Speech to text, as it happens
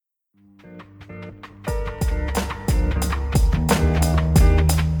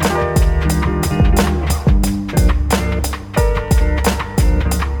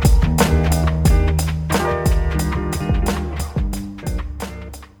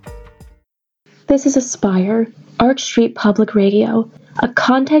This is Aspire, Arch Street Public Radio, a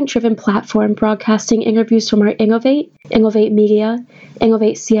content-driven platform broadcasting interviews from our Innovate, Innovate Media,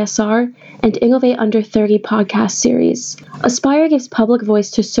 Innovate CSR, and Innovate Under 30 podcast series. Aspire gives public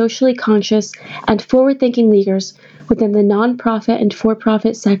voice to socially conscious and forward-thinking leaders within the nonprofit and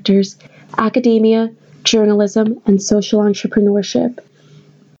for-profit sectors, academia, journalism, and social entrepreneurship.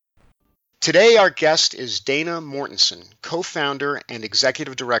 Today, our guest is Dana Mortenson, co-founder and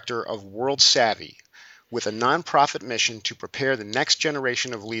executive director of World Savvy, with a nonprofit mission to prepare the next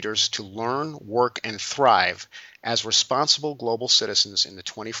generation of leaders to learn, work, and thrive as responsible global citizens in the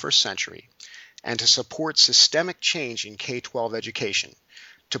 21st century, and to support systemic change in K-12 education,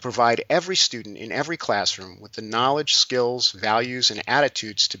 to provide every student in every classroom with the knowledge, skills, values, and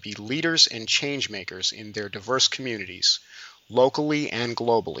attitudes to be leaders and change makers in their diverse communities, locally and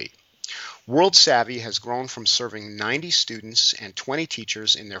globally. World Savvy has grown from serving 90 students and 20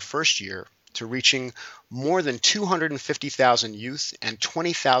 teachers in their first year to reaching more than 250,000 youth and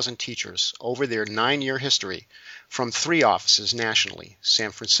 20,000 teachers over their 9-year history from 3 offices nationally: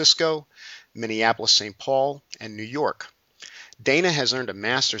 San Francisco, Minneapolis-St. Paul, and New York. Dana has earned a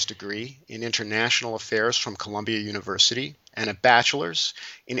master's degree in international affairs from Columbia University and a bachelor's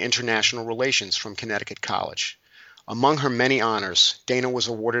in international relations from Connecticut College. Among her many honors, Dana was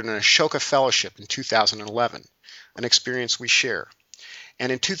awarded an Ashoka Fellowship in 2011, an experience we share,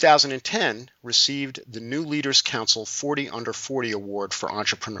 and in 2010 received the New Leaders Council 40 Under 40 Award for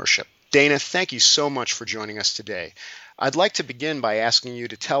Entrepreneurship. Dana, thank you so much for joining us today. I'd like to begin by asking you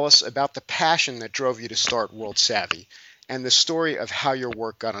to tell us about the passion that drove you to start World Savvy and the story of how your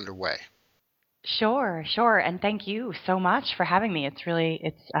work got underway. Sure. And thank you so much for having me.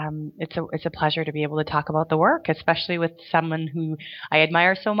 It's a pleasure to be able to talk about the work, especially with someone who I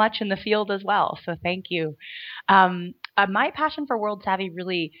admire so much in the field as well. So thank you. My passion for World Savvy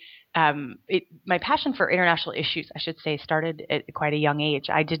really, my passion for international issues, I should say, started at quite a young age.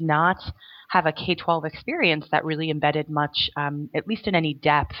 I did not have a K-12 experience that really embedded much, at least in any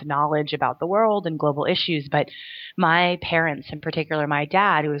depth, knowledge about the world and global issues. But my parents, in particular my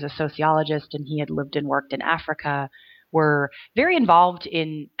dad, who was a sociologist and he had lived and worked in Africa, were very involved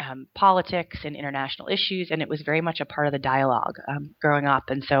in politics and international issues, and it was very much a part of the dialogue growing up.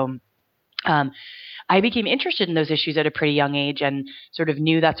 And so I became interested in those issues at a pretty young age and sort of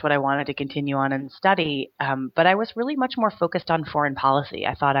knew that's what I wanted to continue on and study. But I was really much more focused on foreign policy.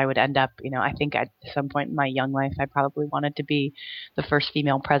 I thought I would end up, I think at some point in my young life, I probably wanted to be the first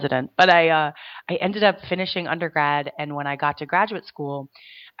female president. But I ended up finishing undergrad. And when I got to graduate school,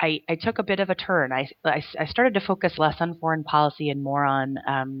 I took a bit of a turn. I started to focus less on foreign policy and more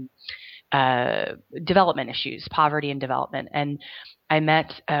on development issues, poverty and development. And I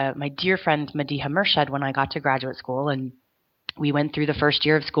met my dear friend Madiha Murshid when I got to graduate school, and we went through the first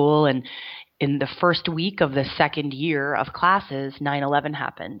year of school. And in the first week of the second year of classes, 9/11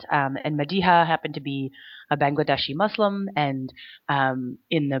 happened. And Madiha happened to be a Bangladeshi Muslim, and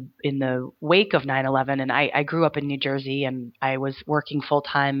in the wake of 9/11, and I grew up in New Jersey, and I was working full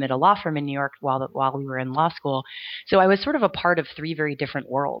time at a law firm in New York while we were in law school. So I was sort of a part of 3 very different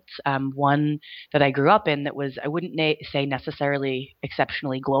worlds. One that I grew up in that was, I wouldn't say necessarily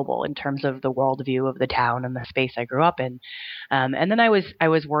exceptionally global in terms of the worldview of the town and the space I grew up in. And then I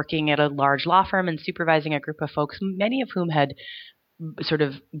was working at a large law firm and supervising a group of folks, many of whom had sort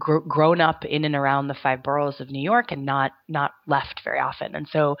of grown up in and around the 5 boroughs of New York and not left very often.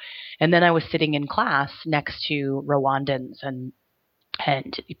 And then I was sitting in class next to Rwandans and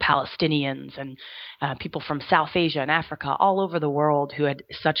Palestinians and people from South Asia and Africa, all over the world, who had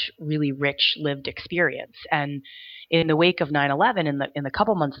such really rich lived experience. And in the wake of 9/11, in the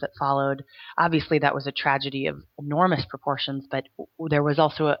couple months that followed, obviously that was a tragedy of enormous proportions, but there was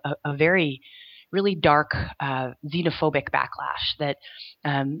also a very really dark xenophobic backlash that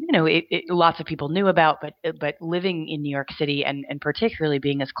lots of people knew about, but living in New York City and particularly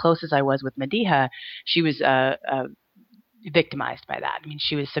being as close as I was with Madiha, she was victimized by that. I mean,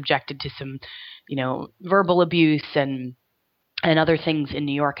 she was subjected to some, verbal abuse and other things in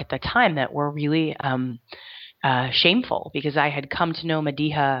New York at the time that were really shameful, because I had come to know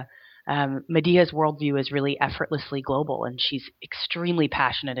Madiha. Madiha's worldview is really effortlessly global, and she's extremely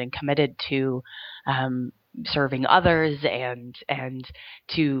passionate and committed to serving others and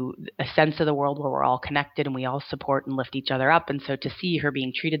to a sense of the world where we're all connected and we all support and lift each other up. And so to see her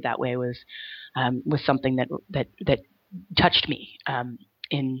being treated that way was something that touched me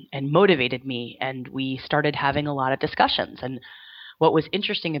and motivated me. And we started having a lot of discussions. And what was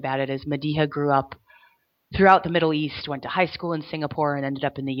interesting about it is Madiha grew up throughout the Middle East, went to high school in Singapore and ended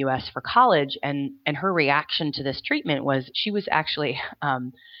up in the US for college. And her reaction to this treatment was she was actually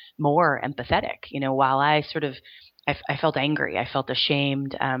more empathetic. While I I felt angry, I felt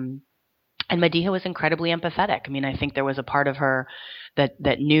ashamed. And Madiha was incredibly empathetic. I think there was a part of her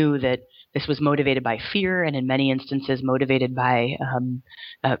that knew that this was motivated by fear, and in many instances motivated by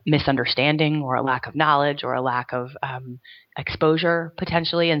misunderstanding or a lack of knowledge or a lack of exposure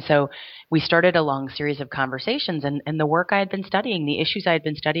potentially. And so we started a long series of conversations, and the work I had been studying, the issues I had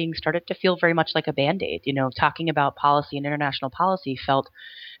been studying, started to feel very much like a Band-Aid. Talking about policy and international policy felt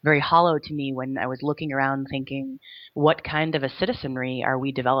very hollow to me when I was looking around thinking, what kind of a citizenry are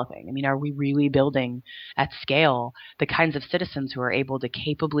we developing? Are we really building at scale the kinds of citizens who are able to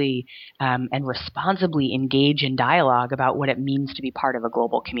capably and responsibly engage in dialogue about what it means to be part of a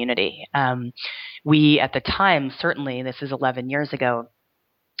global community? We, at the time, certainly, this is 11 years ago,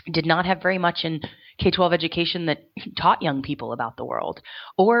 did not have very much in K-12 education that taught young people about the world,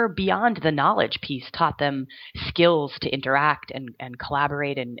 or beyond the knowledge piece, taught them skills to interact and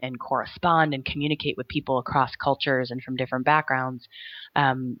collaborate and correspond and communicate with people across cultures and from different backgrounds,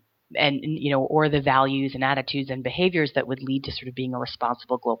 or the values and attitudes and behaviors that would lead to sort of being a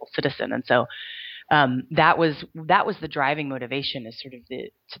responsible global citizen. And so that was the driving motivation, is sort of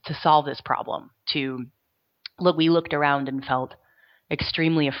to solve this problem. We looked around and felt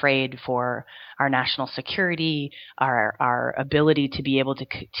extremely afraid for our national security, our ability to be able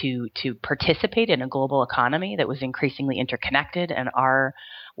to participate in a global economy that was increasingly interconnected, and our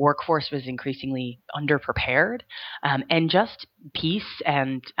workforce was increasingly underprepared, and just peace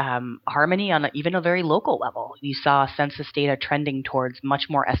and harmony on even a very local level. You saw census data trending towards much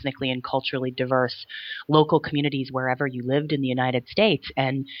more ethnically and culturally diverse local communities wherever you lived in the United States,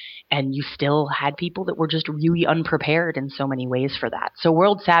 and you still had people that were just really unprepared in so many ways for that. So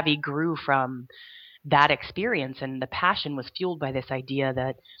World Savvy grew from that experience, and the passion was fueled by this idea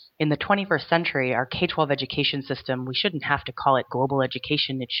that in the 21st century, our K-12 education system, we shouldn't have to call it global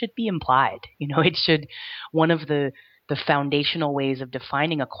education. It should be implied. One of the foundational ways of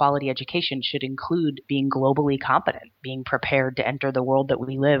defining a quality education should include being globally competent, being prepared to enter the world that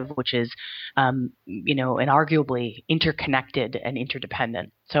we live, which is, inarguably interconnected and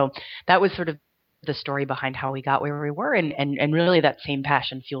interdependent. So that was sort of the story behind how we got where we were. And really that same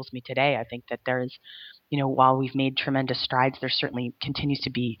passion fuels me today. I think that there's, while we've made tremendous strides, there certainly continues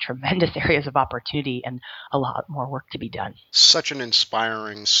to be tremendous areas of opportunity and a lot more work to be done. Such an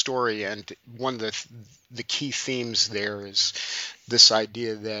inspiring story. And one of the key themes there is this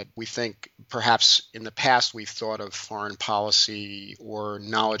idea that we think perhaps in the past we've thought of foreign policy or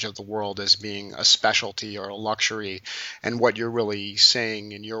knowledge of the world as being a specialty or a luxury. And what you're really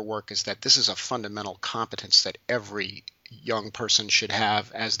saying in your work is that this is a fundamental competence that every young person should have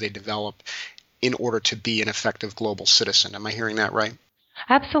as they develop in order to be an effective global citizen. Am I hearing that right?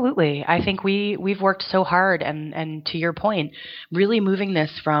 Absolutely. I think we've worked so hard, and to your point, really moving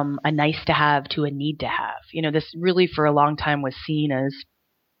this from a nice to have to a need to have. This really for a long time was seen as,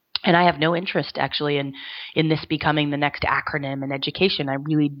 and I have no interest actually in this becoming the next acronym in education. I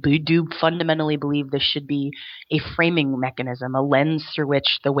really do fundamentally believe this should be a framing mechanism, a lens through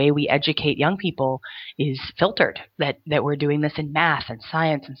which the way we educate young people is filtered, that we're doing this in math and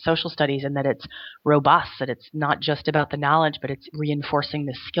science and social studies, and that it's robust, that it's not just about the knowledge, but it's reinforcing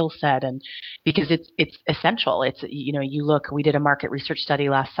the skill set. And because it's essential. It's, we did a market research study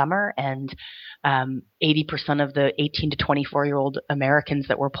last summer, and 80% of the 18 to 24-year-old Americans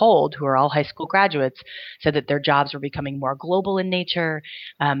that were polled, who are all high school graduates, said that their jobs were becoming more global in nature.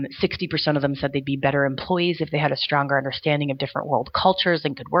 60% of them said they'd be better employees if they had a stronger understanding of different world cultures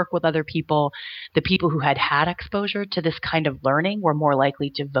and could work with other people. The people who had exposure to this kind of learning were more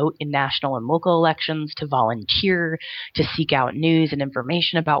likely to vote in national and local elections, to volunteer, to seek out news and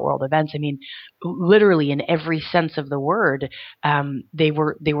information about world events. Literally in every sense of the word, they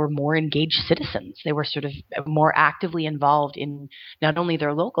were more engaged citizens. They were sort of more actively involved in not only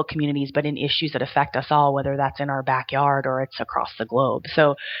their local communities, but in issues that affect us all, whether that's in our backyard or it's across the globe.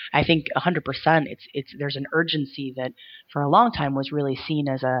 So I think 100% there's an urgency that for a long time was really seen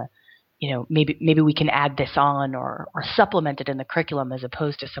as a, maybe we can add this on or supplement it in the curriculum as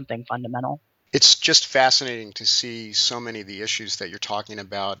opposed to something fundamental. It's just fascinating to see so many of the issues that you're talking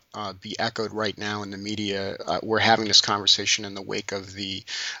about be echoed right now in the media. We're having this conversation in the wake of the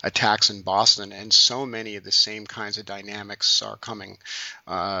attacks in Boston, and so many of the same kinds of dynamics are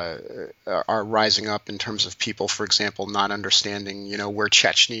rising up in terms of people, for example, not understanding, where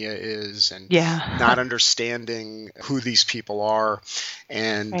Chechnya is, and not understanding who these people are,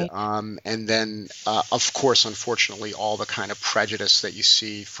 and right. And then, of course, unfortunately, all the kind of prejudice that you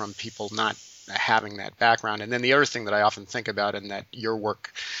see from people not having that background. And then the other thing that I often think about and that your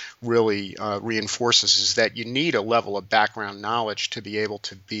work really reinforces is that you need a level of background knowledge to be able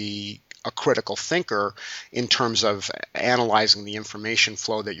to be a critical thinker in terms of analyzing the information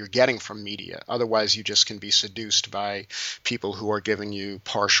flow that you're getting from media. Otherwise, you just can be seduced by people who are giving you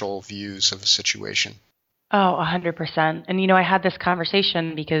partial views of a situation. Oh, 100%. And, I had this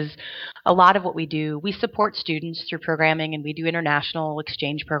conversation because a lot of what we do, we support students through programming and we do international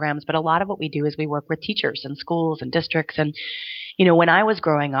exchange programs, but a lot of what we do is we work with teachers and schools and districts. And when I was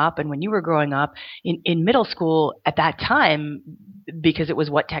growing up and when you were growing up in middle school at that time, because it was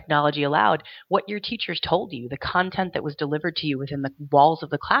what technology allowed, what your teachers told you, the content that was delivered to you within the walls of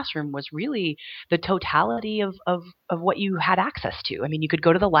the classroom was really the totality of what you had access to. I mean, you could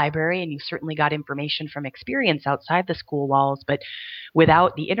go to the library and you certainly got information from experience outside the school walls, but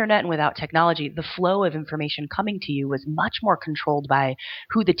without the internet and without technology, the flow of information coming to you was much more controlled by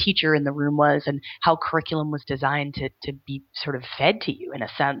who the teacher in the room was and how curriculum was designed to be sort of fed to you in a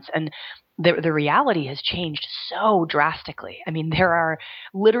sense. And the reality has changed so drastically. I mean, there are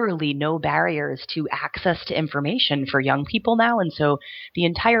literally no barriers to access to information for young people now. And so the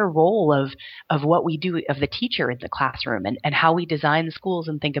entire role of what we do, of the teacher in the classroom and how we design schools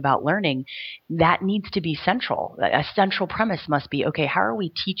and think about learning, that needs to be central. A central premise must be, okay, how are we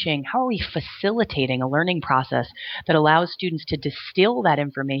teaching, how are we facilitating a learning process that allows students to distill that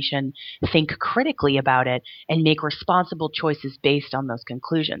information, think critically about it, and make responsible choices based on those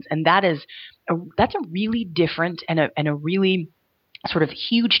conclusions. And that's a really different and a really sort of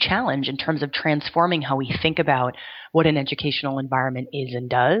huge challenge in terms of transforming how we think about what an educational environment is and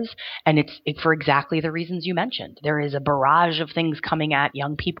does. And it's for exactly the reasons you mentioned. There is a barrage of things coming at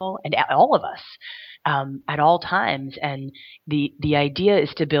young people and at all of us at all times. And the idea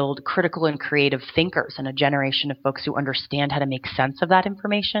is to build critical and creative thinkers and a generation of folks who understand how to make sense of that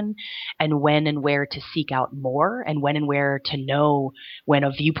information and when and where to seek out more and when and where to know when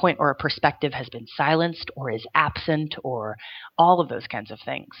a viewpoint or a perspective has been silenced or is absent or all of those kinds of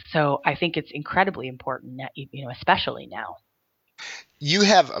things. So I think it's incredibly important, especially now. You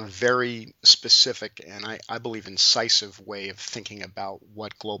have a very specific and I believe incisive way of thinking about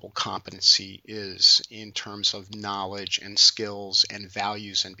what global competency is in terms of knowledge and skills and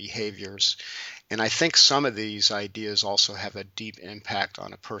values and behaviors. And I think some of these ideas also have a deep impact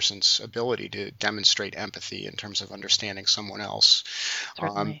on a person's ability to demonstrate empathy in terms of understanding someone else.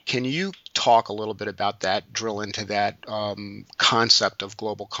 Can you talk a little bit about that, drill into that concept of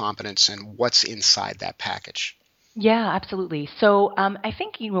global competence and what's inside that package? Yeah, absolutely. So I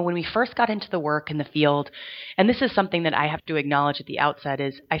think, when we first got into the work in the field, and this is something that I have to acknowledge at the outset,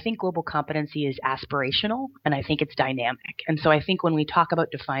 is I think global competency is aspirational and I think it's dynamic. And so I think when we talk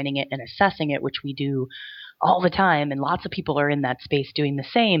about defining it and assessing it, which we do all the time, and lots of people are in that space doing the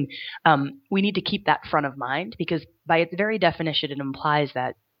same, we need to keep that front of mind because by its very definition, it implies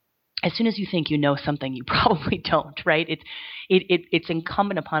that as soon as you think you know something, you probably don't, right? It's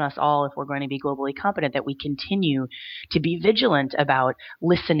incumbent upon us all, if we're going to be globally competent, that we continue to be vigilant about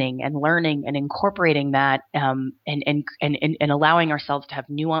listening and learning and incorporating that, and allowing ourselves to have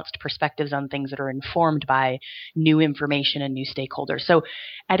nuanced perspectives on things that are informed by new information and new stakeholders. So,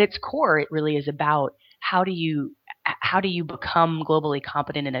 at its core, it really is about how do you become globally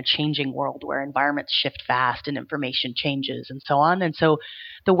competent in a changing world where environments shift fast and information changes and so on. And so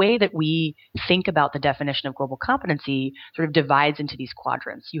the way that we think about the definition of global competency sort of divides into these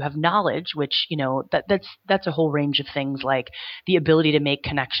quadrants. You have knowledge, which, that's a whole range of things like the ability to make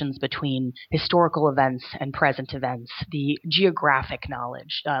connections between historical events and present events, the geographic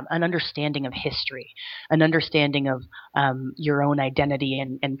knowledge, an understanding of history, an understanding of your own identity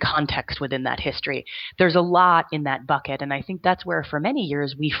and context within that history. There's a lot in that bucket. And I think that's where for many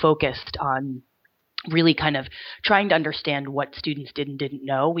years we focused on really kind of trying to understand what students didn't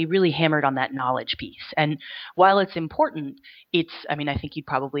know. We really hammered on that knowledge piece. And while it's important, I think you'd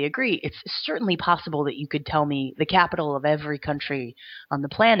probably agree, it's certainly possible that you could tell me the capital of every country on the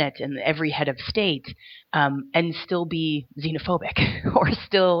planet and every head of state and still be xenophobic or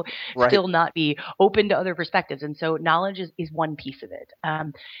still not be open to other perspectives. And so knowledge is one piece of it.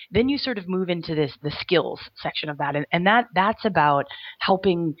 Then you sort of move into the skills section of that. And that's about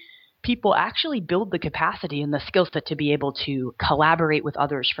helping people actually build the capacity and the skill set to be able to collaborate with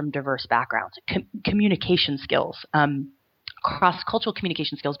others from diverse backgrounds, communication skills, cross-cultural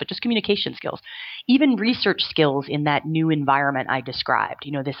communication skills, but just communication skills, even research skills in that new environment I described.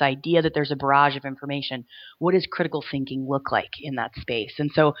 This idea that there's a barrage of information. What does critical thinking look like in that space? And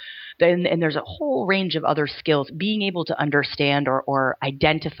so then, and there's a whole range of other skills, being able to understand or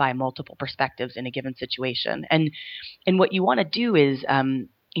identify multiple perspectives in a given situation. And what you want to do is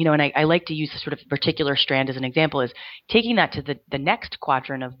and I like to use a sort of particular strand as an example, is taking that to the next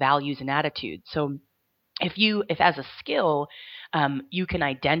quadrant of values and attitudes. So if as a skill, you can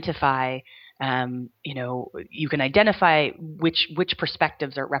identify, which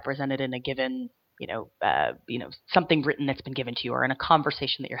perspectives are represented in a given, something written that's been given to you or in a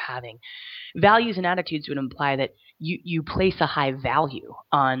conversation that you're having. Values and attitudes would imply that you place a high value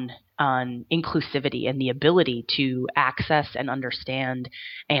on inclusivity and the ability to access and understand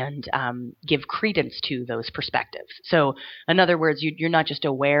and give credence to those perspectives. So, in other words, you're not just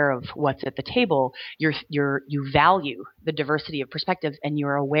aware of what's at the table. You value the diversity of perspectives, and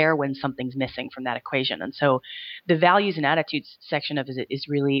you're aware when something's missing from that equation. And so, the values and attitudes section of it is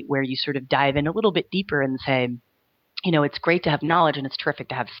really where you sort of dive in a little bit deeper and say, it's great to have knowledge and it's terrific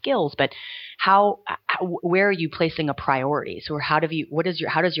to have skills, but where are you placing a priority? So how does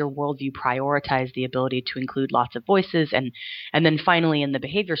your worldview prioritize the ability to include lots of voices? And then finally in the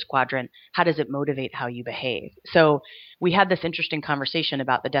behaviors quadrant, how does it motivate how you behave? So we had this interesting conversation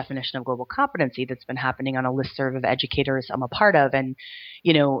about the definition of global competency that's been happening on a listserv of educators I'm a part of. And,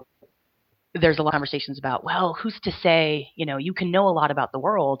 there's a lot of conversations about, well, who's to say, you can know a lot about the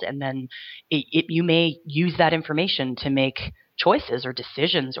world and then you may use that information to make choices or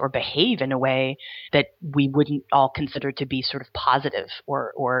decisions or behave in a way that we wouldn't all consider to be sort of positive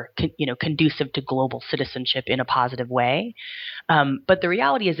or conducive to global citizenship in a positive way. But the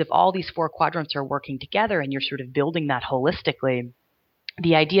reality is if all these four quadrants are working together and you're sort of building that holistically,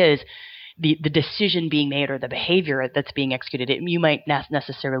 the idea is the decision being made or the behavior that's being executed, you might not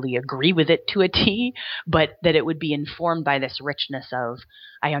necessarily agree with it to a T, but that it would be informed by this richness of,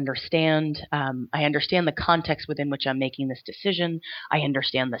 I understand the context within which I'm making this decision. I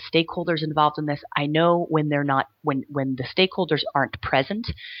understand the stakeholders involved in this. I know when the stakeholders aren't present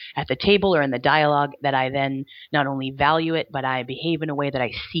at the table or in the dialogue, that I then not only value it, but I behave in a way that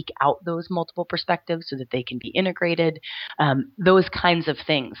I seek out those multiple perspectives so that they can be integrated. Those kinds of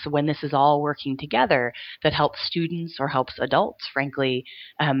things. So when this is all working together, that helps students or helps adults, frankly,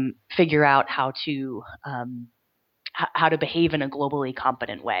 figure out how to behave in a globally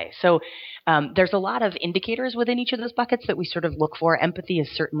competent way. So there's a lot of indicators within each of those buckets that we sort of look for. Empathy is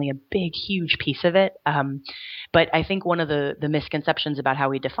certainly a big, huge piece of it. But I think one of the misconceptions about how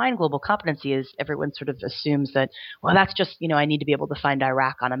we define global competency is everyone sort of assumes that, well, that's just, I need to be able to find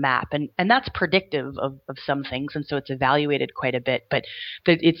Iraq on a map. And that's predictive of some things. And so it's evaluated quite a bit. But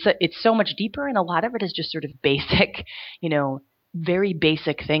it's so much deeper. And a lot of it is just sort of basic, very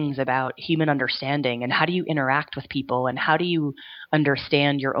basic things about human understanding and how do you interact with people and how do you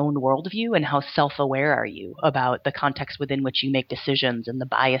understand your own worldview and how self-aware are you about the context within which you make decisions and the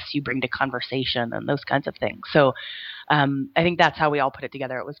bias you bring to conversation and those kinds of things. So I think that's how we all put it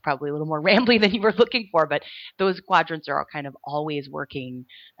together. It was probably a little more rambly than you were looking for, but those quadrants are all kind of always working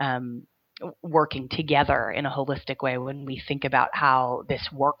together in a holistic way when we think about how this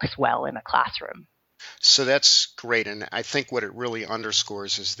works well in a classroom. So that's great. And I think what it really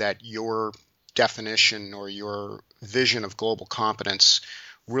underscores is that your definition or your vision of global competence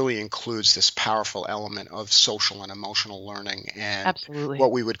really includes this powerful element of social and emotional learning and Absolutely.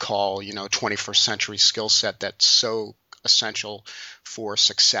 What we would call, 21st century skill set that's so essential for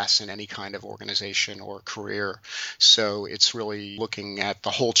success in any kind of organization or career. So it's really looking at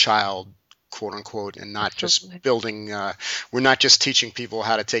the whole child, quote unquote, and not Absolutely. just building, we're not just teaching people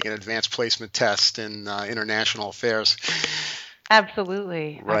how to take an advanced placement test in international affairs.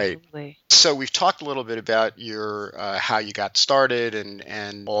 Absolutely. Right. Absolutely. So we've talked a little bit about your how you got started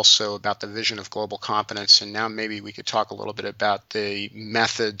and also about the vision of global competence. And now maybe we could talk a little bit about the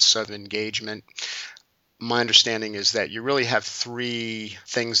methods of engagement. My understanding is that you really have three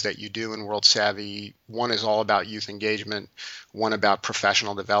things that you do in World Savvy. One is all about youth engagement, one about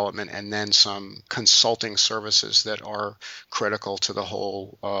professional development, and then some consulting services that are critical to the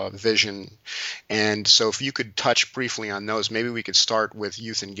whole vision. And so if you could touch briefly on those, maybe we could start with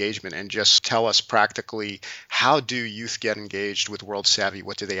youth engagement and just tell us practically, how do youth get engaged with World Savvy?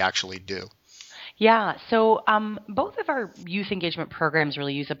 What do they actually do? Yeah, so both of our youth engagement programs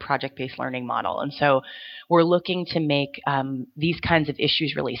really use a project-based learning model. And so we're looking to make these kinds of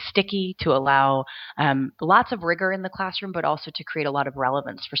issues really sticky, to allow lots of rigor in the classroom, but also to create a lot of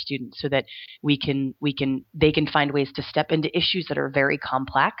relevance for students so that they can find ways to step into issues that are very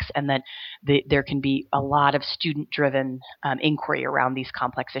complex and that there can be a lot of student-driven inquiry around these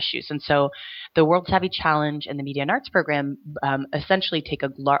complex issues. And so the World Savvy Challenge and the Media and Arts program essentially take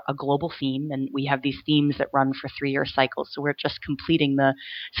a global theme, and we have these themes that run for 3-year cycles. So we're just completing the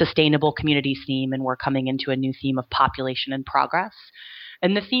sustainable communities theme, and we're coming into a new theme of population and progress.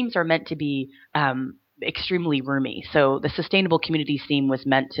 And the themes are meant to be extremely roomy. So the sustainable communities theme was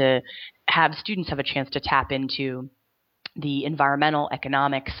meant to have students have a chance to tap into the environmental,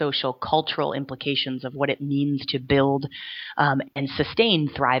 economic, social, cultural implications of what it means to build and sustain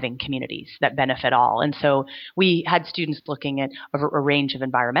thriving communities that benefit all. And so we had students looking at a range of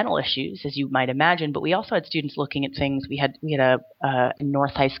environmental issues, as you might imagine, but we also had students looking at things. We had in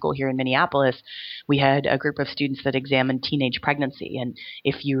North High School here in Minneapolis, we had a group of students that examined teenage pregnancy. And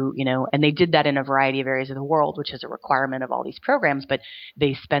and they did that in a variety of areas of the world, which is a requirement of all these programs, but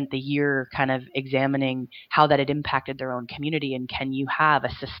they spent the year kind of examining how that had impacted their own community, and can you have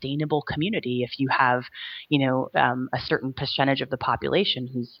a sustainable community if you have a certain percentage of the population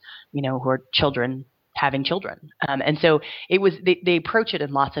who are children having children. And so they approach it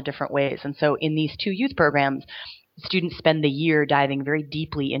in lots of different ways. And so in these two youth programs, students spend the year diving very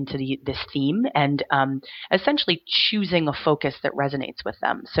deeply into this theme and essentially choosing a focus that resonates with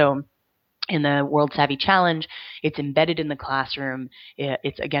them. So in the World Savvy Challenge, it's embedded in the classroom.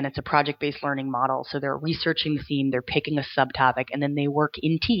 It's a project-based learning model. So they're researching the theme, they're picking a subtopic, and then they work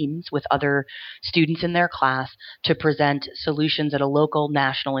in teams with other students in their class to present solutions at a local,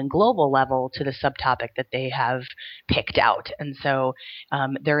 national, and global level to the subtopic that they have picked out. And so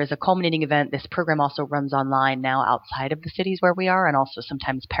there is a culminating event. This program also runs online now outside of the cities where we are, and also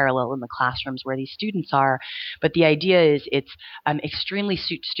sometimes parallel in the classrooms where these students are. But the idea is it's extremely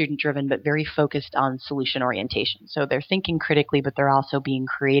student-driven, but very focused on solution orientation. So they're thinking critically, but they're also being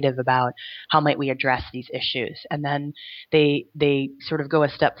creative about how might we address these issues. And then they sort of go a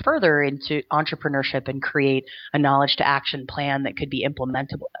step further into entrepreneurship and create a knowledge to action plan that could be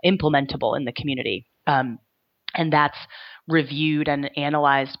implementable in the community. And that's reviewed and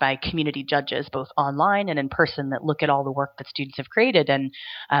analyzed by community judges, both online and in person, that look at all the work that students have created. And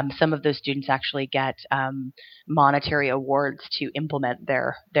some of those students actually get monetary awards to implement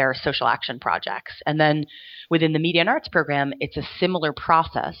their social action projects. And then within the Media and Arts program, it's a similar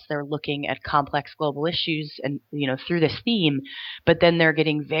process. They're looking at complex global issues and through this theme, but then they're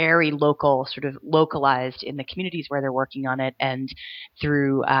getting very localized in the communities where they're working on it, and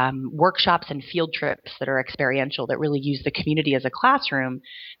through workshops and field trips that are experiential, that really use the community as a classroom.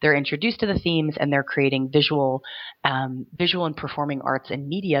 They're introduced to the themes, and they're creating visual and performing arts and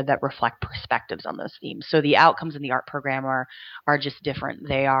media that reflect perspectives on those themes. So the outcomes in the art program are just different.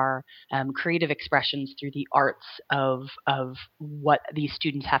 They are creative expressions through the arts of what these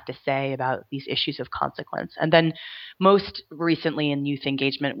students have to say about these issues of consequence. And then most recently in youth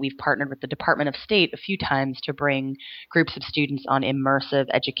engagement, we've partnered with the Department of State a few times to bring groups of students on immersive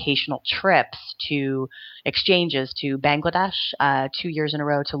educational trips to exchanges to Bangladesh 2 years in a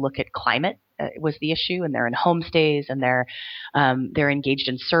row to look at climate. Was the issue, and they're in homestays, and they're engaged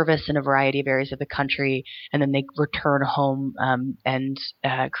in service in a variety of areas of the country, and then they return home and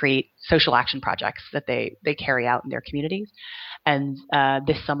create social action projects that they carry out in their communities. And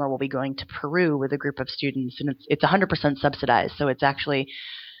this summer we'll be going to Peru with a group of students, and it's 100% subsidized, so it's actually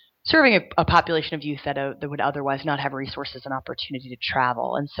serving a population of youth that would otherwise not have resources and opportunity to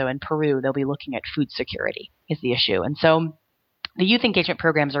travel. And so in Peru, they'll be looking at food security is the issue. And so the youth engagement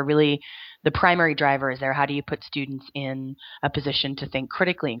programs are really the primary drivers there. How do you put students in a position to think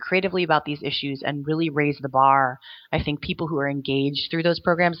critically and creatively about these issues and really raise the bar? I think people who are engaged through those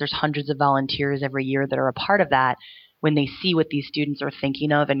programs, there's hundreds of volunteers every year that are a part of that. When they see what these students are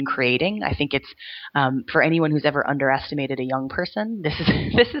thinking of and creating, I think it's for anyone who's ever underestimated a young person, this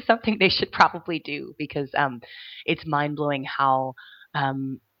is something they should probably do, because it's mind-blowing how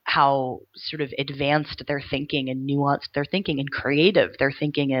sort of advanced their thinking and nuanced their thinking and creative their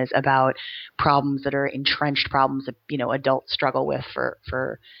thinking is about problems that are entrenched problems that adults struggle with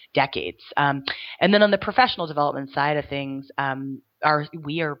for decades. And then on the professional development side of things,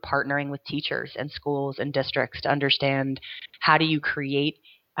 we are partnering with teachers and schools and districts to understand how do you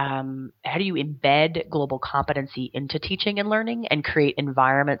embed global competency into teaching and learning and create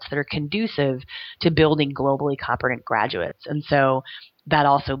environments that are conducive to building globally competent graduates. And so that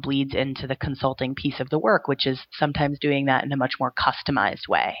also bleeds into the consulting piece of the work, which is sometimes doing that in a much more customized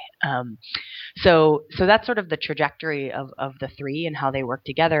way. So that's sort of the trajectory of the three and how they work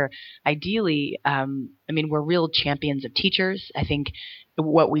together. Ideally, we're real champions of teachers. I think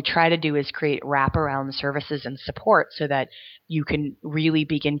what we try to do is create wraparound services and support so that you can really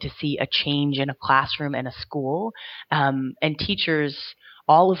begin to see a change in a classroom and a school. And teachers,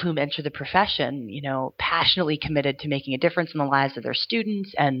 all of whom enter the profession, passionately committed to making a difference in the lives of their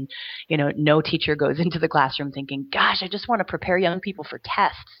students. And, no teacher goes into the classroom thinking, gosh, I just want to prepare young people for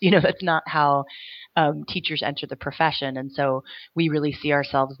tests. That's not how teachers enter the profession. And so we really see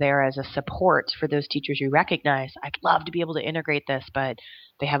ourselves there as a support for those teachers who recognize, I'd love to be able to integrate this, but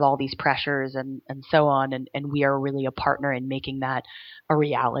they have all these pressures and so on. And we are really a partner in making that a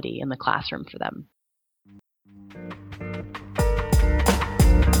reality in the classroom for them.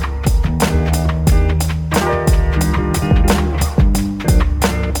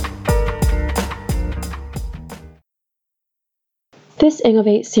 This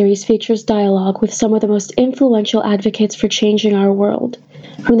Innovate series features dialogue with some of the most influential advocates for changing our world.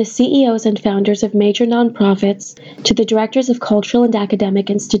 From the CEOs and founders of major nonprofits to the directors of cultural and academic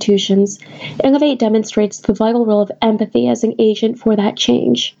institutions, Innovate demonstrates the vital role of empathy as an agent for that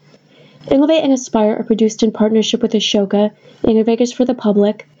change. Innovate and Aspire are produced in partnership with Ashoka, Innovators for the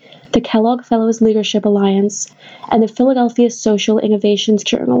Public, the Kellogg Fellows Leadership Alliance, and the Philadelphia Social Innovations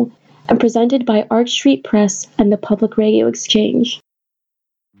Journal, and presented by Arch Street Press and the Public Radio Exchange.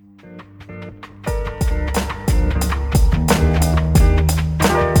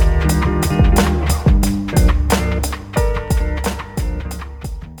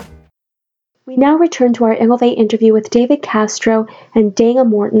 We now return to our Innovate interview with David Castro and Dana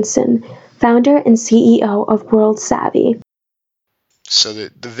Mortenson, founder and CEO of World Savvy. So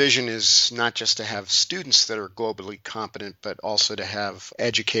the vision is not just to have students that are globally competent, but also to have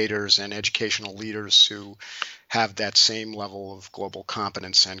educators and educational leaders who have that same level of global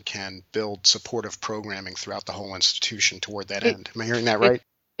competence and can build supportive programming throughout the whole institution toward that end. Am I hearing that right?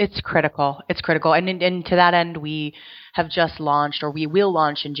 It's critical. It's critical. And to that end, we have just launched, or we will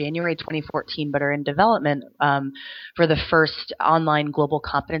launch in January 2014, but are in development for the first online global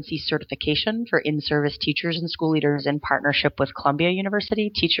competency certification for in-service teachers and school leaders in partnership with Columbia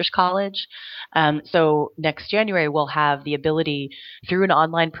University Teachers College. So next January, we'll have the ability through an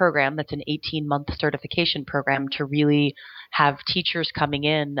online program that's an 18-month certification program to really have teachers coming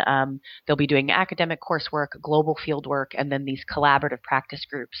in. They'll be doing academic coursework, global field work, and then these collaborative practice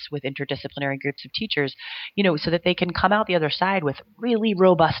groups with interdisciplinary groups of teachers, so that they can come out the other side with really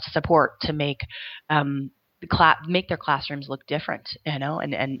robust support to make their classrooms look different, and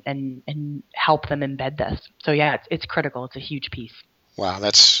help them embed this. So yeah, it's critical. It's a huge piece. Wow,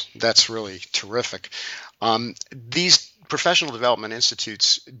 that's really terrific. These professional development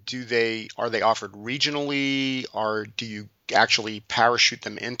institutes, are they offered regionally, or do you actually parachute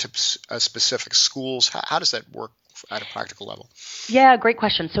them into specific schools? How does that work at a practical level? Yeah, great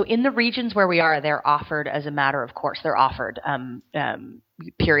question. So in the regions where we are, they're offered as a matter of course. They're offered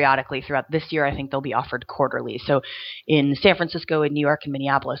periodically throughout this year. I think they'll be offered quarterly. So in San Francisco, in New York, and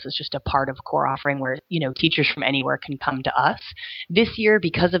Minneapolis, it's just a part of core offering where, teachers from anywhere can come to us. This year,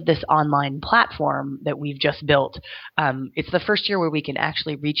 because of this online platform that we've just built, it's the first year where we can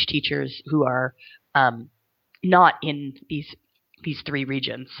actually reach teachers who are not in these three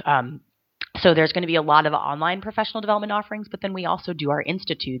regions. So there's going to be a lot of online professional development offerings, but then we also do our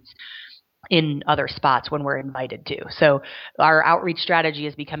institutes in other spots when we're invited to. So our outreach strategy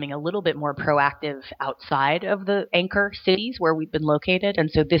is becoming a little bit more proactive outside of the anchor cities where we've been located. And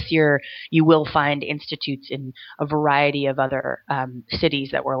so this year you will find institutes in a variety of other cities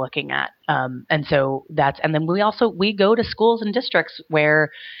that we're looking at. And then we go to schools and districts where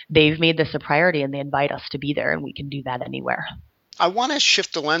they've made this a priority and they invite us to be there, and we can do that anywhere. I want to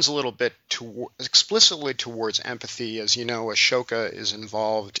shift the lens a little bit explicitly towards empathy. As you know, Ashoka is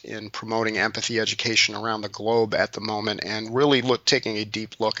involved in promoting empathy education around the globe at the moment, and really taking a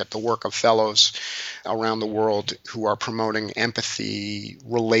deep look at the work of fellows around the world who are promoting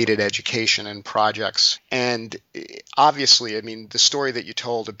empathy-related education and projects. And obviously, the story that you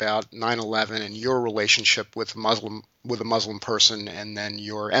told about 9/11 and your relationship with a Muslim person, and then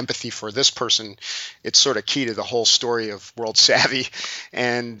your empathy for this person, it's sort of key to the whole story of World Savvy,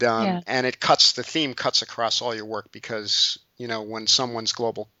 and the theme cuts across all your work, because when someone's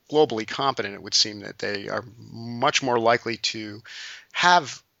globally competent, it would seem that they are much more likely to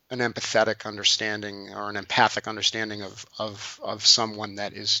have an empathetic understanding or an empathic understanding of someone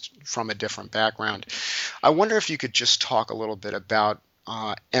that is from a different background. I wonder if you could just talk a little bit about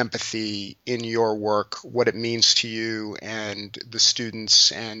empathy in your work, what it means to you and the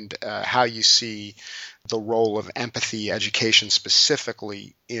students, and how you see the role of empathy education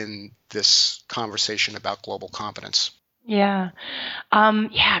specifically in this conversation about global competence. Yeah.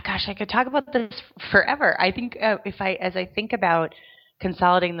 Gosh, I could talk about this forever. I think as I think about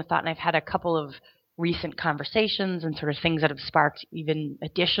consolidating the thought, and I've had a couple of recent conversations and sort of things that have sparked even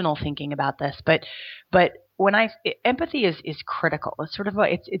additional thinking about this, but empathy is critical. It's sort of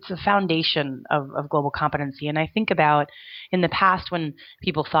it's a foundation of global competency. And I think about in the past when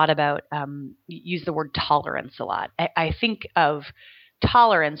people thought about use the word tolerance a lot. I think of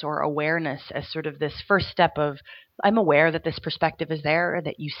tolerance or awareness as sort of this first step of, I'm aware that this perspective is there,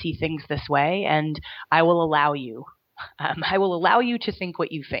 that you see things this way, and I will allow you I will allow you to think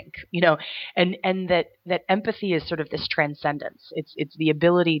what you think, and that empathy is sort of this transcendence. It's the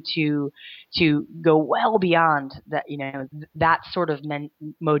ability to go well beyond that, that sort of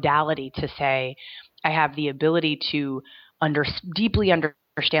modality to say, I have the ability to deeply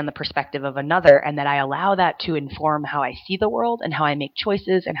understand the perspective of another, and that I allow that to inform how I see the world and how I make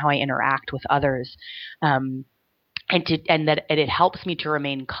choices and how I interact with others. And that it helps me to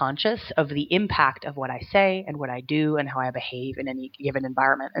remain conscious of the impact of what I say and what I do and how I behave in any given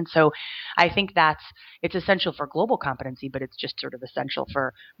environment. And so I think it's essential for global competency, but it's just sort of essential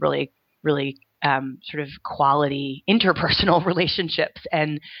for really, really sort of quality interpersonal relationships.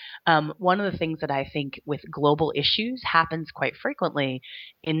 And one of the things that I think with global issues happens quite frequently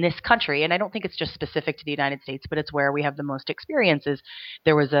in this country, and I don't think it's just specific to the United States, but it's where we have the most experiences.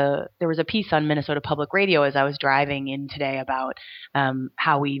 There was a piece on Minnesota Public Radio as I was driving in today about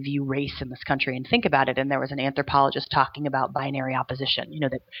how we view race in this country and think about it. And there was an anthropologist talking about binary opposition,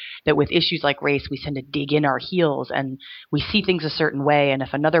 that with issues like race, we tend to dig in our heels and we see things a certain way. And if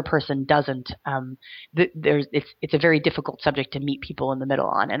another person doesn't, it's a very difficult subject to meet people in the middle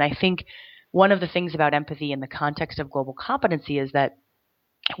on. And I think one of the things about empathy in the context of global competency is that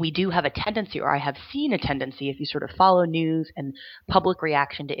we do have a tendency, or I have seen a tendency, if you sort of follow news and public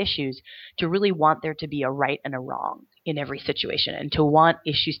reaction to issues, to really want there to be a right and a wrong in every situation, and to want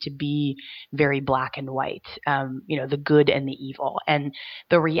issues to be very black and white, the good and the evil. And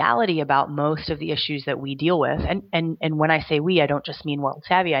the reality about most of the issues that we deal with, and when I say we, I don't just mean World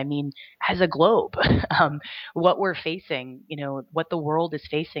Savvy, I mean as a globe, what we're facing, what the world is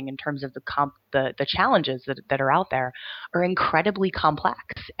facing in terms of the challenges that are out there are incredibly complex.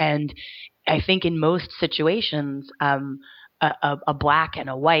 And I think in most situations, a black and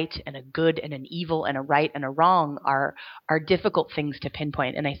a white and a good and an evil and a right and a wrong are difficult things to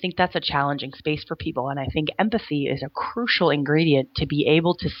pinpoint. And I think that's a challenging space for people. And I think empathy is a crucial ingredient to be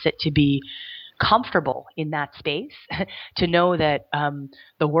able to be comfortable in that space, to know that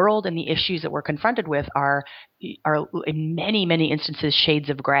the world and the issues that we're confronted with are in many, many instances shades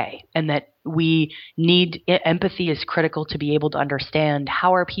of gray, and that we need empathy is critical to be able to understand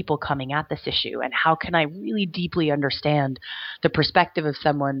how are people coming at this issue, and how can I really deeply understand the perspective of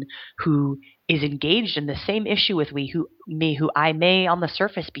someone who is engaged in the same issue with me, who I may on the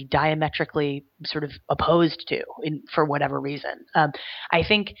surface be diametrically sort of opposed to for whatever reason. I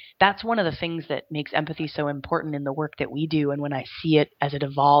think that's one of the things that makes empathy so important in the work that we do. And when I see it as it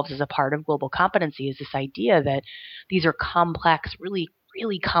evolves as a part of global competency, is this idea that these are complex, really,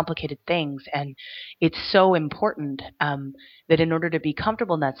 really complicated things. And it's so important that in order to be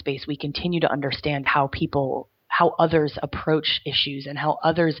comfortable in that space, we continue to understand how others approach issues, and how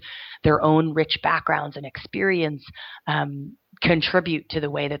others, their own rich backgrounds and experience, contribute to the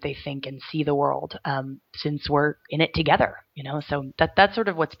way that they think and see the world, since we're in it together, So that's sort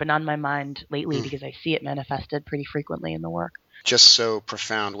of what's been on my mind lately, because I see it manifested pretty frequently in the work. Just so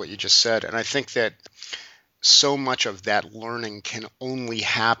profound what you just said. And I think that so much of that learning can only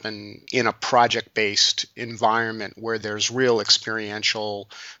happen in a project-based environment where there's real experiential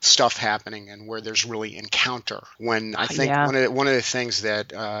stuff happening and where there's really encounter. When I think one of the things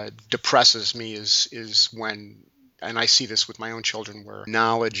that depresses me is when, and I see this with my own children, where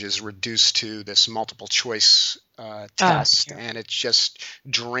knowledge is reduced to this multiple choice test, and it's just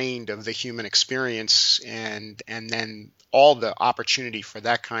drained of the human experience, and then all the opportunity for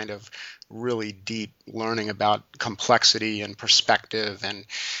that kind of really deep learning about complexity and perspective,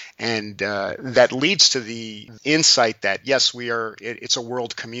 and that leads to the insight that yes, it's a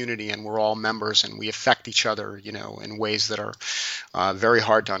world community, and we're all members, and we affect each other, in ways that are very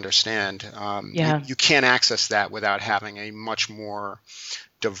hard to understand. You can't access that without having a much more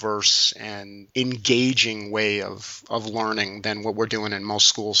diverse and engaging way of learning than what we're doing in most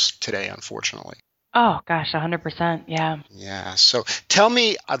schools today, unfortunately. Oh, gosh, 100%. Yeah. Yeah. So tell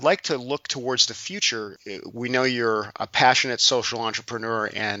me, I'd like to look towards the future. We know you're a passionate social entrepreneur,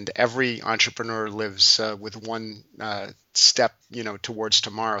 and every entrepreneur lives with one step, towards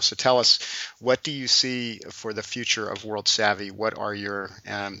tomorrow. So tell us, what do you see for the future of World Savvy? What are your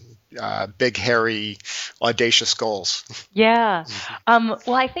big, hairy, audacious goals? Yeah.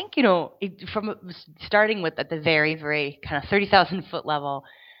 Well, I think, from starting with at the very, very kind of 30,000 foot level,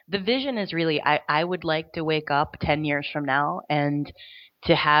 the vision is really, I would like to wake up 10 years from now and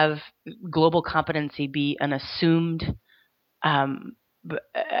to have global competency be an assumed, a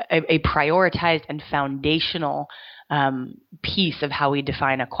prioritized and foundational piece of how we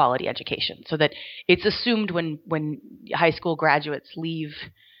define a quality education, so that it's assumed when high school graduates leave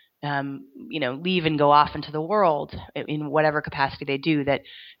leave and go off into the world in whatever capacity they do, that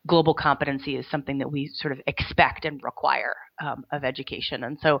global competency is something that we sort of expect and require of education.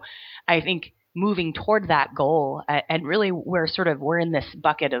 And so I think moving toward that goal, and really we're in this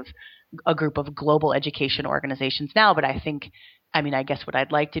bucket of a group of global education organizations now, but I guess what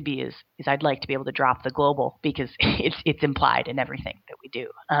I'd like to be is I'd like to be able to drop the global, because it's implied in everything that we do,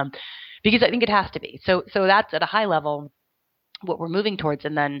 because I think it has to be. So that's at a high level what we're moving towards.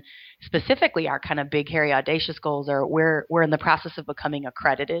 And then specifically our kind of big, hairy, audacious goals are we're in the process of becoming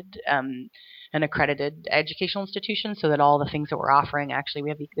an accredited educational institution, so that all the things that we're offering, actually we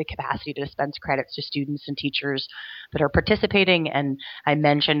have the capacity to dispense credits to students and teachers that are participating. And I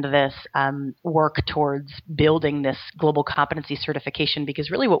mentioned this work towards building this global competency certification,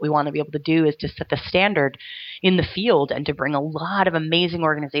 because really what we want to be able to do is to set the standard in the field and to bring a lot of amazing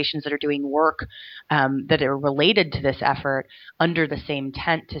organizations that are doing work that are related to this effort under the same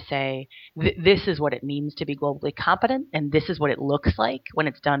tent to say, this is what it means to be globally competent, and this is what it looks like when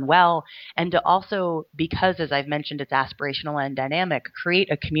it's done well. And to also, because as I've mentioned, it's aspirational and dynamic, create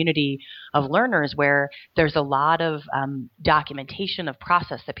a community of learners where there's a lot of documentation of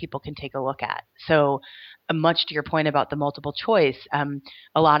process that people can take a look at. So much to your point about the multiple choice,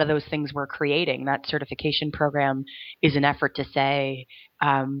 a lot of those things we're creating, that certification program is an effort to say,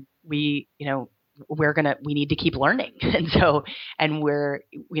 we need to keep learning. And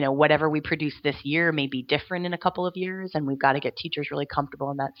whatever we produce this year may be different in a couple of years, and we've got to get teachers really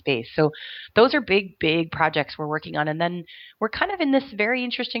comfortable in that space. So those are big, big projects we're working on. And then we're kind of in this very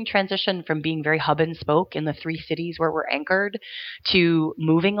interesting transition from being very hub and spoke in the 3 cities where we're anchored to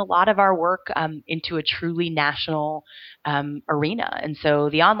moving a lot of our work into a truly national arena. And so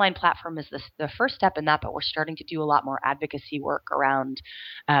the online platform is the first step in that, but we're starting to do a lot more advocacy work around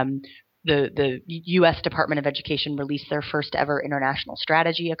the U.S. Department of Education released their first ever international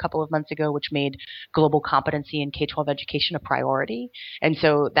strategy a couple of months ago, which made global competency in K-12 education a priority. And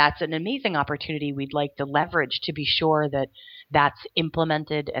so that's an amazing opportunity we'd like to leverage to be sure that that's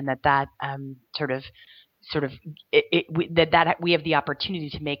implemented, and that we have the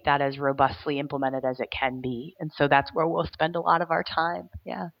opportunity to make that as robustly implemented as it can be. And so that's where we'll spend a lot of our time.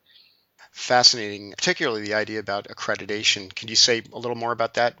 Yeah. Fascinating, particularly the idea about accreditation. Can you say a little more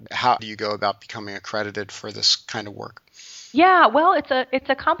about that? How do you go about becoming accredited for this kind of work? Yeah, well, it's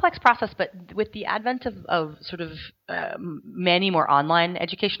a complex process, but with the advent of sort of many more online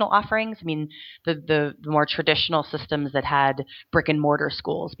educational offerings, I mean, the more traditional systems that had brick and mortar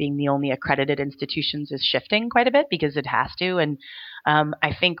schools being the only accredited institutions is shifting quite a bit, because it has to. And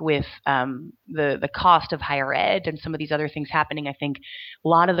I think with the cost of higher ed and some of these other things happening, I think a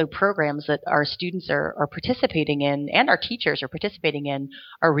lot of the programs that our students are participating in and our teachers are participating in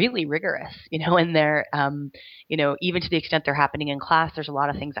are really rigorous, and they're, even to the extent they're happening in class, there's a lot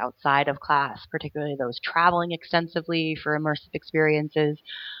of things outside of class, particularly those traveling extensively for immersive experiences,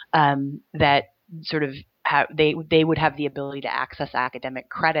 that sort of they would have the ability to access academic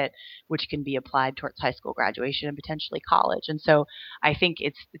credit, which can be applied towards high school graduation and potentially college. And so I think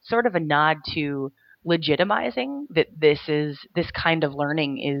it's sort of a nod to legitimizing that this kind of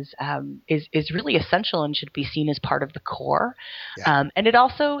learning is really essential and should be seen as part of the core. Yeah. And it's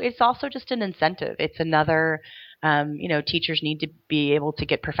also just an incentive. It's another, teachers need to be able to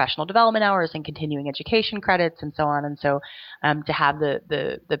get professional development hours and continuing education credits and so on. And so to have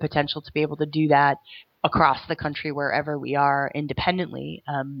the potential to be able to do that across the country wherever we are independently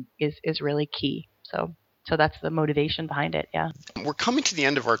is really key. So that's the motivation behind it. Yeah. We're coming to the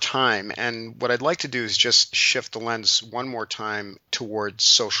end of our time, and what I'd like to do is just shift the lens one more time towards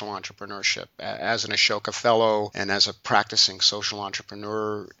social entrepreneurship. As an Ashoka Fellow and as a practicing social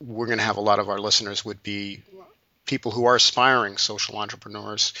entrepreneur, we're going to have a lot of our listeners would be people who are aspiring social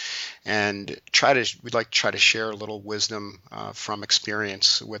entrepreneurs, and we'd like to try to share a little wisdom from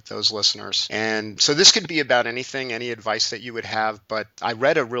experience with those listeners. And so this could be about anything, any advice that you would have, but I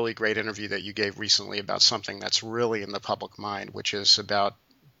read a really great interview that you gave recently about something that's really in the public mind, which is about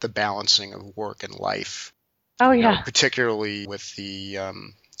the balancing of work and life. Oh, yeah. Particularly with the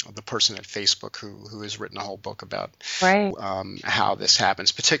person at Facebook who has written a whole book about right. How this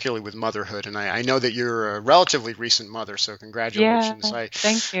happens, particularly with motherhood. And I know that you're a relatively recent mother, so congratulations. Yeah,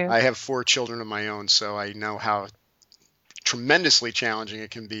 thank you. I have 4 children of my own, so I know how tremendously challenging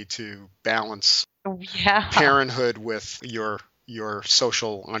it can be to balance parenthood with your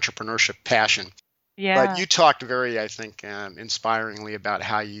social entrepreneurship passion. Yeah. But you talked very, I think, inspiringly about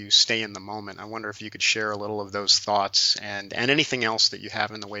how you stay in the moment. I wonder if you could share a little of those thoughts and anything else that you have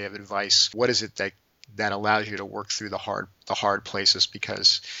in the way of advice. What is it that allows you to work through the hard places?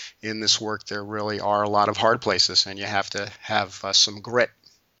 Because in this work, there really are a lot of hard places, and you have to have some grit.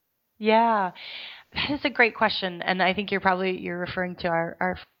 Yeah, that is a great question, and I think you're referring to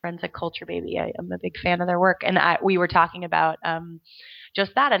our friends at Culture Baby. I'm a big fan of their work, and we were talking about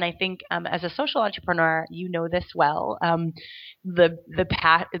just that. And I think as a social entrepreneur, you know this well. The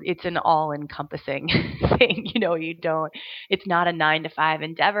path, it's an all encompassing thing. You don't. It's not a 9 to 5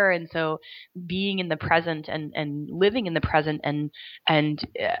 endeavor, and so being in the present and living in the present and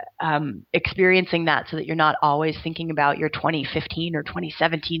experiencing that, so that you're not always thinking about your 2015 or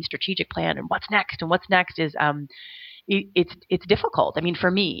 2017 strategic plan and what's next is it's difficult. I mean, for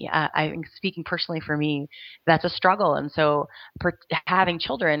me, I think speaking personally for me, that's a struggle. And so having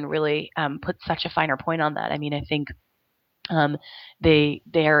children really puts such a finer point on that. I mean, I think they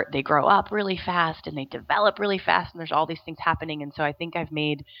grow up really fast and they develop really fast, and there's all these things happening. And so I think I've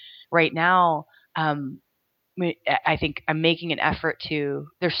made right now. I think I'm making an effort to.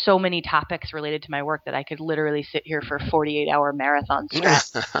 There's so many topics related to my work that I could literally sit here for 48-hour marathon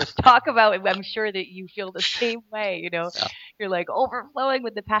stretch just talk about it. I'm sure that you feel the same way. Yeah. You're like overflowing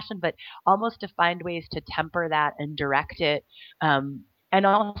with the passion, but almost to find ways to temper that and direct it, and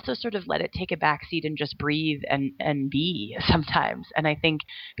also sort of let it take a back seat and just breathe and be sometimes. And I think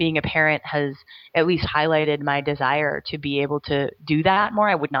being a parent has at least highlighted my desire to be able to do that more.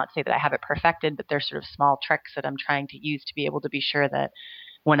 I would not say that I have it perfected, but there's sort of small tricks that I'm trying to use to be able to be sure that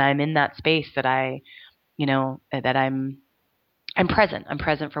when I'm in that space that that I'm present. I'm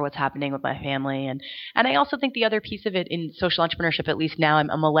present for what's happening with my family. And I also think the other piece of it in social entrepreneurship, at least now I'm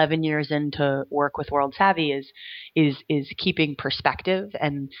 11 years into work with World Savvy, is keeping perspective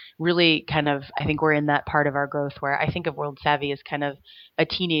and really kind of, I think we're in that part of our growth where I think of World Savvy as kind of a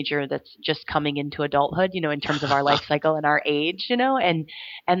teenager that's just coming into adulthood, in terms of our life cycle and our age, and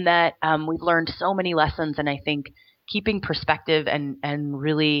that we've learned so many lessons. And I think keeping perspective and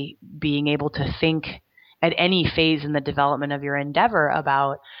really being able to think at any phase in the development of your endeavor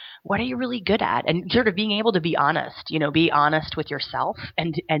about what are you really good at, and sort of being able to be honest, be honest with yourself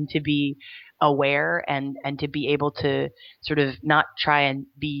and to be aware and to be able to sort of not try and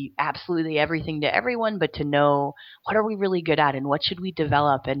be absolutely everything to everyone, but to know what are we really good at and what should we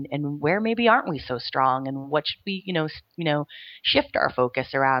develop and where maybe aren't we so strong and what should we, shift our focus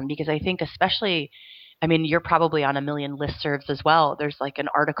around. Because I think especially, I mean, you're probably on a million listservs as well. There's like an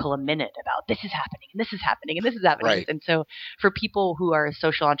article a minute about this is happening and this is happening and this is happening. Right. And so for people who are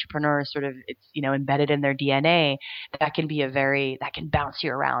social entrepreneurs, sort of it's, embedded in their DNA, that can bounce you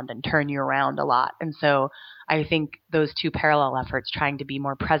around and turn you around a lot. And so I think those two parallel efforts, trying to be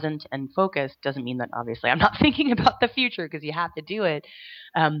more present and focused, doesn't mean that obviously I'm not thinking about the future because you have to do it.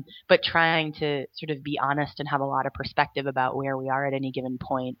 But trying to sort of be honest and have a lot of perspective about where we are at any given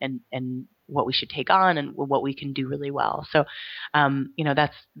point and what we should take on and what we can do really well. So,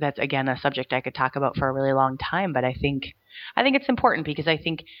 that's again a subject I could talk about for a really long time. But I think it's important because I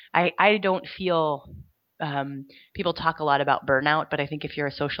think I don't feel people talk a lot about burnout, but I think if you're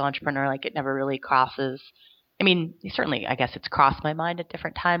a social entrepreneur, like it never really crosses. I mean, certainly, I guess it's crossed my mind at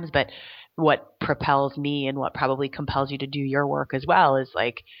different times, but what propels me and what probably compels you to do your work as well is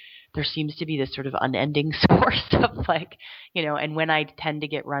like there seems to be this sort of unending source of like, and when I tend to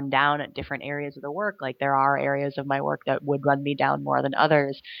get run down at different areas of the work, like there are areas of my work that would run me down more than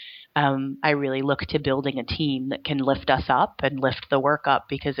others. I really look to building a team that can lift us up and lift the work up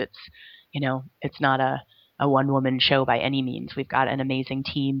because it's not a one woman show by any means. We've got an amazing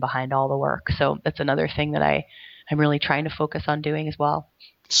team behind all the work. So that's another thing that I'm really trying to focus on doing as well.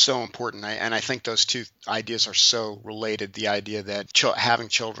 So important. And I think those two ideas are so related. The idea that having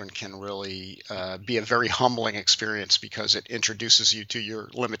children can really be a very humbling experience because it introduces you to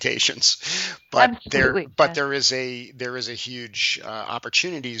your limitations. But there is a huge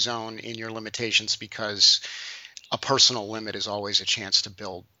opportunity zone in your limitations because a personal limit is always a chance to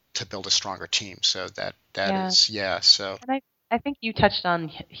build a stronger team. So that is. So and I think you touched on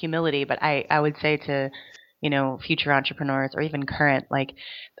humility, but I would say to future entrepreneurs or even current, like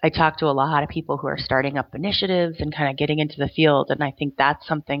I talk to a lot of people who are starting up initiatives and kind of getting into the field. And I think that's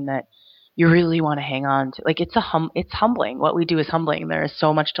something that you really want to hang on to. Like it's humbling. What we do is humbling. There is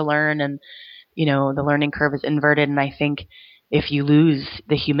so much to learn and, the learning curve is inverted. And I think if you lose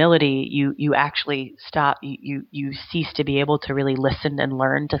the humility, you actually stop, you cease to be able to really listen and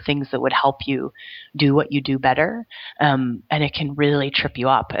learn to things that would help you do what you do better. And it can really trip you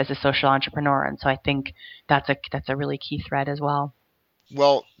up as a social entrepreneur. And so I think that's a really key thread as well.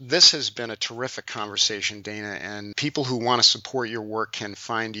 Well, this has been a terrific conversation, Dana, and people who want to support your work can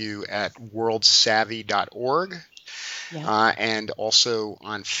find you at worldsavvy.org. And also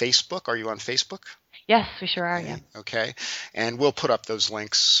on Facebook. Are you on Facebook? Yes, we sure are, yeah. Okay. And we'll put up those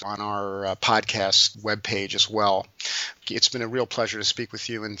links on our podcast webpage as well. It's been a real pleasure to speak with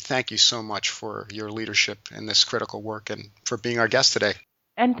you, and thank you so much for your leadership in this critical work and for being our guest today.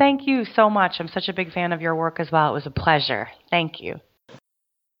 And thank you so much. I'm such a big fan of your work as well. It was a pleasure. Thank you.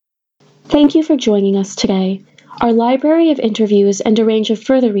 Thank you for joining us today. Our library of interviews and a range of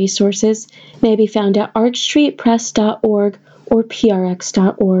further resources may be found at archstreetpress.org or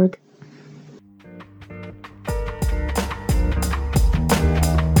prx.org.